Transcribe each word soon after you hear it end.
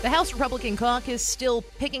The House Republican caucus still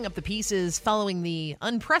picking up the pieces following the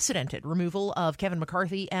unprecedented removal of Kevin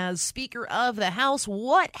McCarthy as Speaker of the House.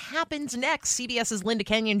 What happens next? CBS's Linda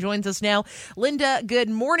Kenyon joins us now. Linda, good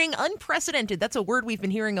morning. Unprecedented. That's a word we've been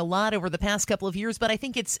hearing a lot over the past couple of years, but I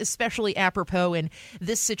think it's especially apropos in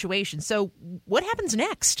this situation. So what happens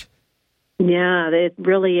next? Yeah, it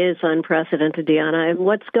really is unprecedented, Dianna. And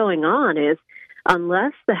what's going on is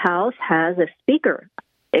unless the House has a Speaker,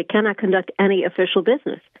 it cannot conduct any official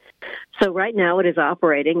business. So right now it is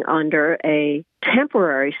operating under a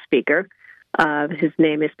temporary Speaker. His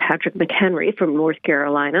name is Patrick McHenry from North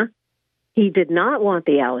Carolina. He did not want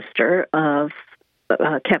the ouster of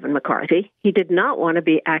Kevin McCarthy. He did not want to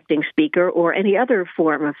be acting Speaker or any other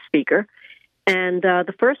form of Speaker. And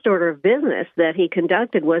the first order of business that he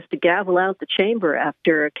conducted was to gavel out the chamber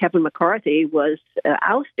after Kevin McCarthy was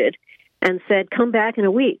ousted and said, come back in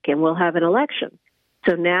a week and we'll have an election.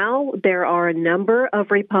 So now there are a number of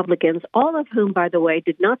Republicans, all of whom, by the way,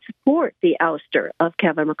 did not support the ouster of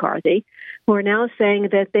Kevin McCarthy, who are now saying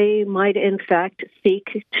that they might, in fact,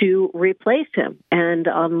 seek to replace him. And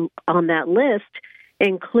on that list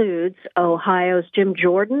includes Ohio's Jim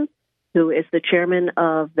Jordan, who is the chairman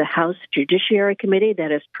of the House Judiciary Committee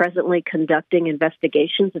that is presently conducting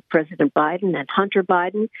investigations of President Biden and Hunter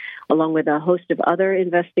Biden, along with a host of other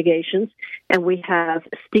investigations. And we have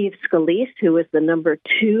Steve Scalise, who is the number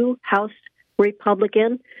 2 House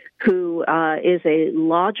Republican, who is a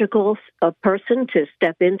logical person to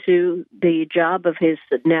step into the job of his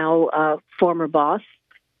now former boss,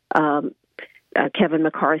 Kevin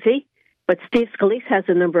McCarthy. But Steve Scalise has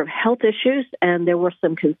a number of health issues, and there were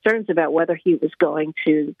some concerns about whether he was going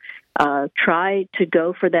to try to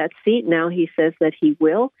go for that seat. Now he says that he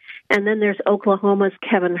will. And then there's Oklahoma's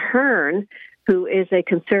Kevin Hern, who is a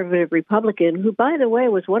conservative Republican, who, by the way,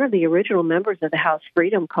 was one of the original members of the House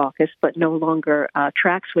Freedom Caucus, but no longer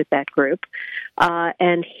tracks with that group.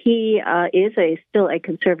 And he is still a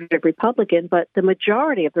conservative Republican, but the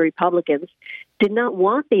majority of the Republicans did not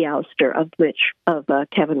want the ouster of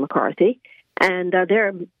Kevin McCarthy. And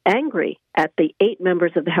they're angry at the 8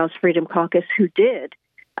 members of the House Freedom Caucus who did.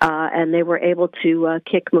 And they were able to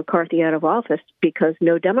kick McCarthy out of office because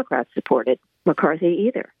no Democrats supported McCarthy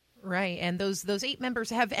either. Right. And those 8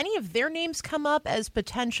 members, have any of their names come up as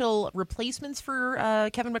potential replacements for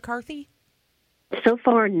Kevin McCarthy? So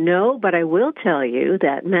far, no, but I will tell you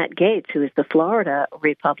that Matt Gaetz, who is the Florida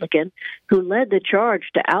Republican who led the charge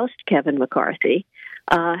to oust Kevin McCarthy,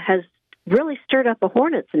 has really stirred up a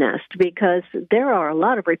hornet's nest because there are a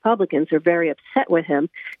lot of Republicans who are very upset with him,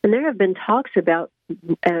 and there have been talks about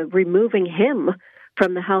removing him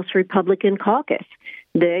from the House Republican caucus.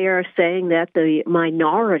 They are saying that the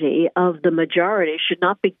minority of the majority should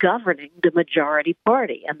not be governing the majority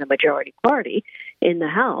party, and the majority party in the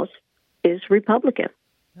House is Republican.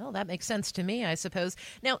 Well, that makes sense to me, I suppose.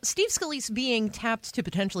 Now, Steve Scalise being tapped to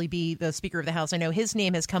potentially be the Speaker of the House, I know his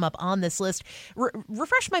name has come up on this list.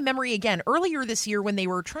 Refresh my memory again. Earlier this year, when they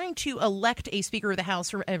were trying to elect a Speaker of the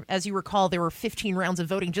House, as you recall, there were 15 rounds of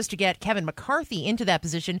voting just to get Kevin McCarthy into that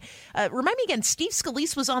position. Remind me again, Steve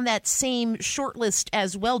Scalise was on that same short list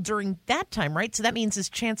as well during that time, right? So that means his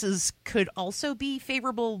chances could also be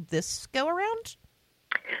favorable this go-around?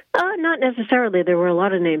 Not necessarily. There were a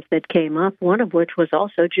lot of names that came up, one of which was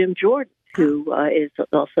also Jim Jordan, who is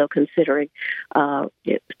also considering,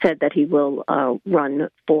 said that he will run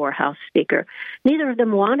for House Speaker. Neither of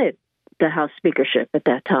them wanted the House speakership at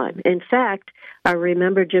that time. In fact, I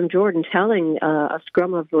remember Jim Jordan telling a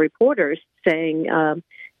scrum of reporters saying,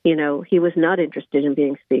 he was not interested in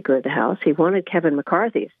being Speaker of the House. He wanted Kevin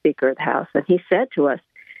McCarthy as Speaker of the House. And he said to us,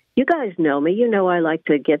 you guys know me. You know I like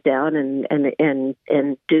to get down and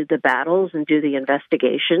do the battles and do the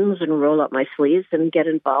investigations and roll up my sleeves and get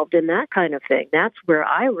involved in that kind of thing. That's where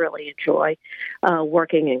I really enjoy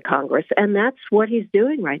working in Congress, and that's what he's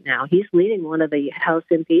doing right now. He's leading one of the House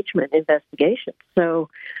impeachment investigations. So,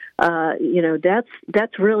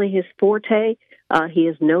 that's really his forte. He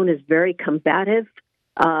is known as very combative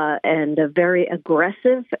and very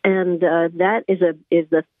aggressive, and that is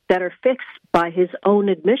a better fix by his own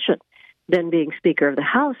admission than being Speaker of the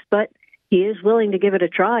House, but he is willing to give it a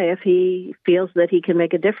try if he feels that he can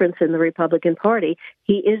make a difference in the Republican Party.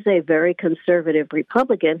 He is a very conservative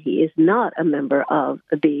Republican. He is not a member of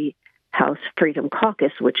the House Freedom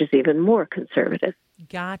Caucus, which is even more conservative.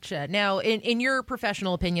 Gotcha. Now, in your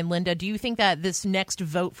professional opinion, Linda, do you think that this next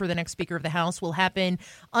vote for the next Speaker of the House will happen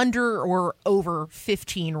under or over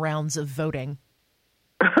 15 rounds of voting?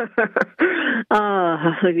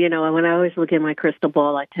 When I always look in my crystal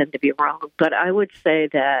ball, I tend to be wrong. But I would say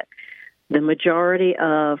that the majority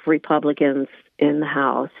of Republicans in the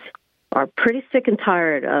House are pretty sick and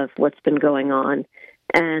tired of what's been going on,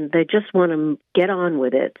 and they just want to get on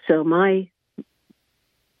with it. So I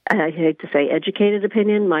hate to say educated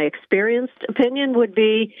opinion, my experienced opinion would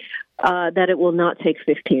be that it will not take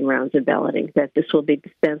 15 rounds of balloting, that this will be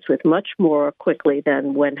dispensed with much more quickly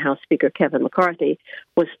than when House Speaker Kevin McCarthy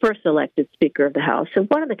was first elected Speaker of the House. And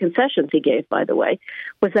one of the concessions he gave, by the way,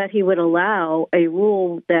 was that he would allow a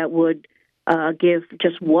rule that would give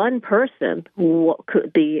just one person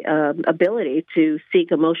the ability to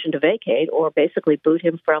seek a motion to vacate or basically boot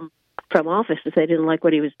him from office if they didn't like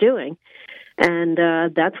what he was doing. And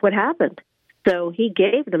that's what happened. So he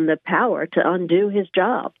gave them the power to undo his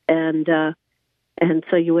job. And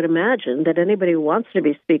so you would imagine that anybody who wants to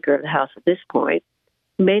be Speaker of the House at this point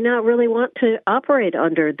may not really want to operate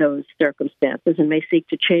under those circumstances and may seek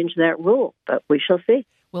to change that rule. But we shall see.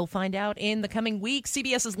 We'll find out in the coming weeks.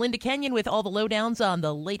 CBS's Linda Kenyon with all the lowdowns on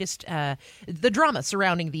the latest, the drama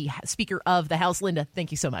surrounding the Speaker of the House. Linda,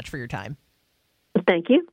 thank you so much for your time. Thank you.